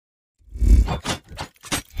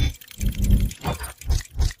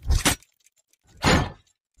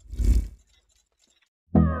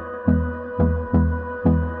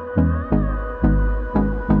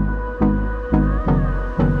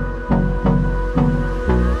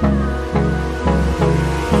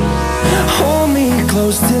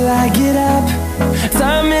close till I get up.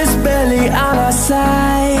 Time is barely on our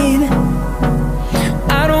side.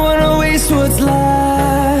 I don't wanna waste what's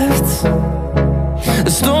left.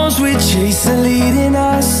 The storms we chase are leading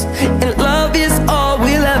us, and love is all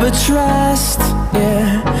we'll ever trust. Yeah,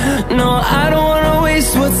 no, I don't wanna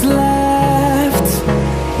waste what's left.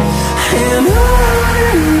 And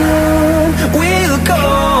on we'll go,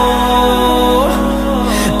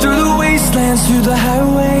 through the wastelands, through the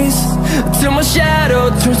highways, till my shadow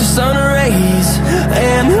turns to sun rays.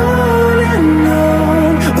 And on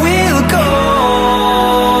we'll go,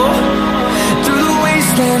 through the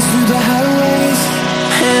wastelands, through the highways,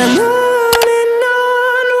 and on we'll go.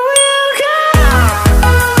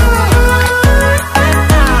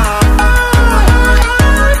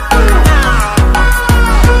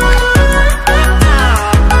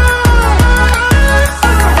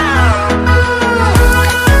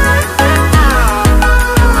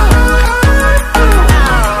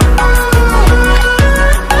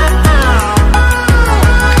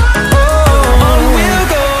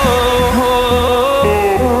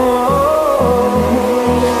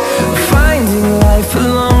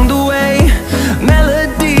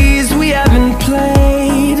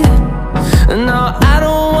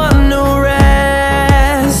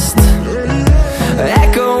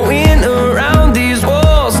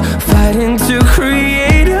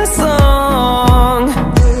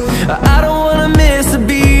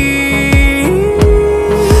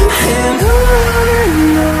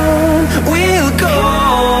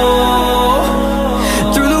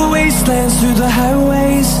 Through the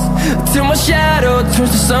highways, till my shadow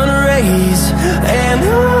turns to sun rays. And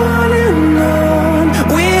on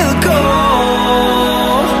we'll go,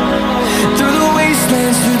 through the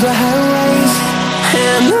wastelands, through the highways,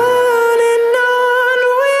 and on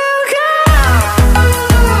we'll go.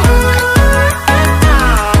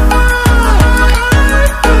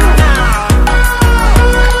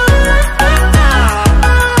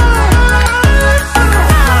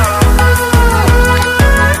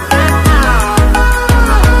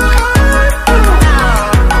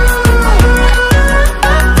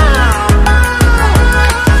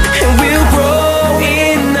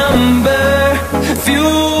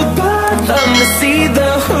 See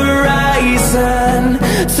the horizon,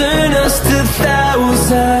 turn us to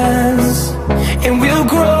thousands.